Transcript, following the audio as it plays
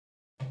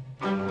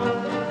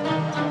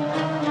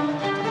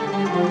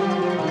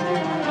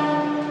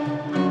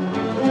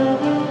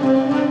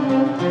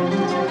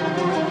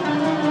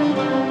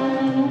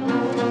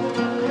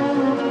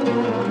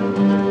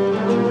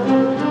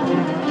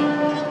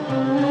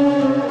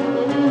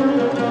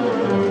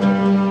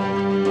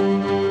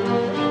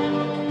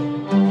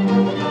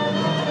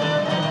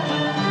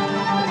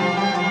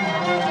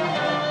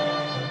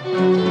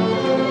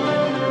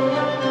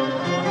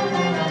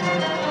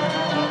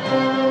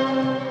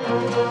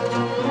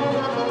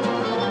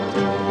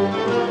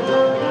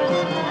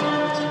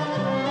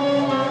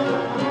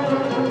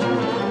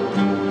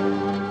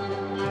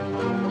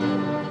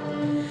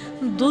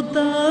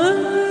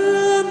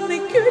Dudağın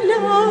gül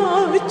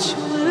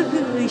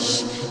açmış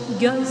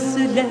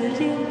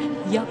gözlerin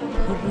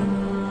yaprak,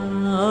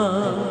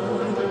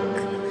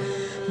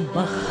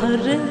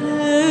 Baharın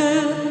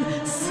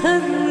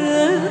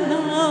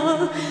sırrına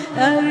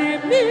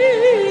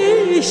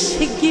ermiş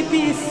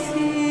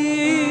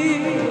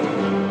gibisin.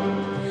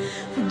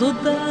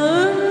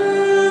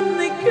 Dudağın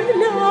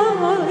gül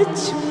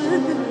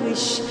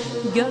açmış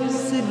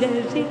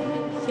gözlerin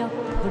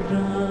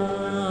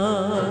yaprak,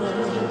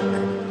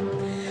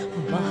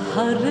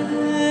 Baharın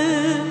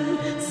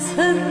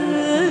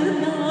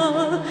sırrına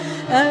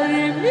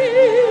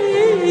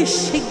ermiş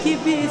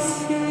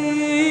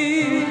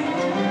gibisin.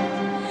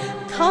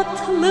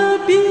 Tatlı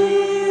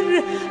bir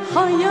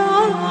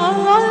hayaldir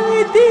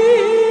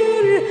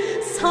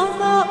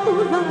sana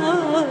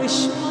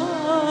ulaşmak,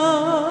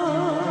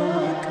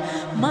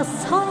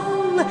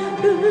 Masal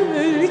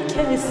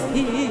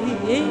ülkesinden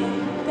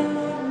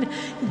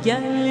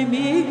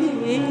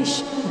gelmiş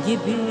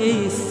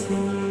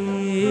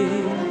gibisin.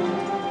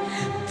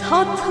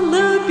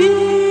 Tatlı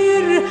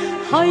bir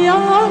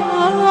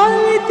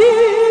hayaldir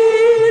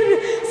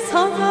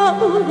sana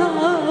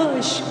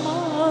ulaşmak,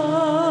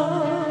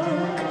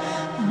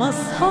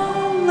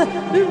 Masal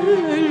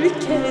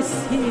ülkesinden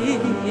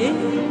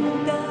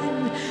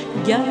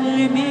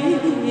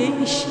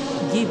gelmiş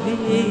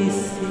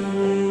gibisin.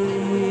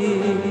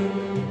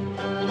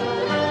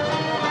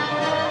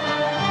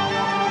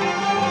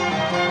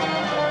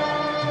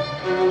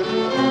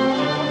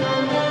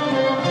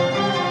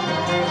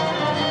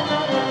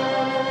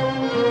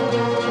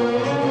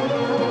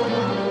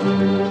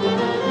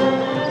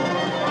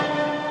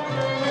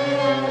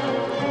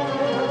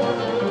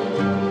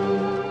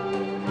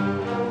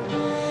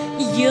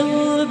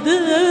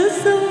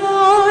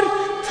 Yıldızlar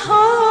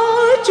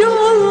taç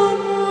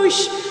olmuş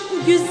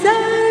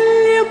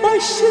güzel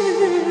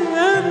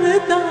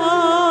başında,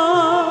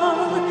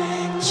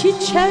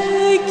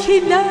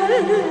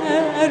 çiçekler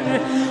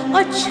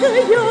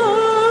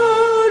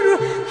açıyor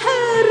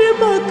her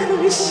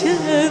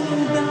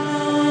bakışında.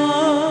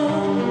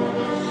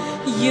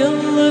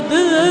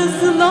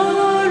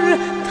 Yıldızlar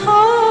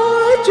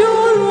taç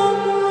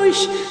olmuş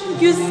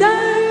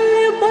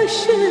güzel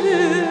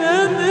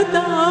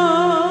başında,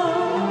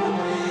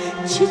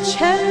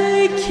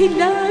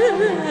 çiçekler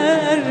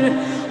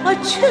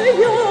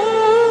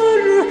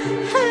açıyor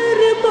her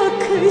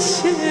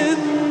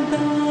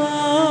bakışında.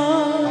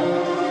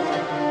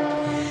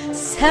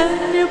 Sen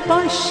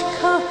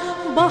başka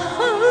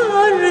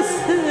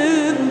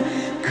baharsın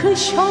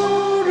kış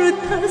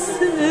ortasında,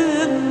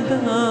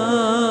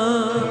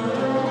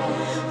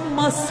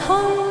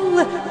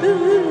 Masal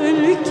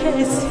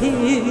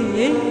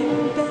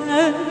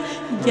ülkesinden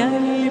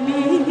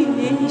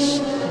gelmiş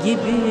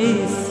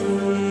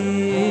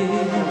gibisin.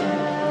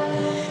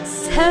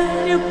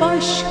 Sen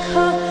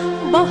başka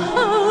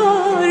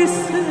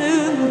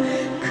baharsın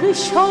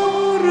kış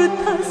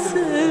ortasında,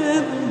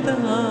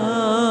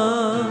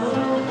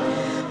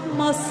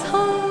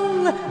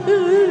 Masal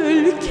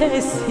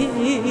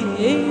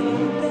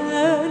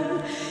ülkesinden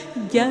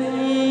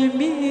gelmiş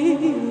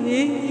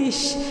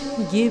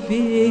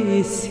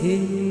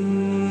gibisin.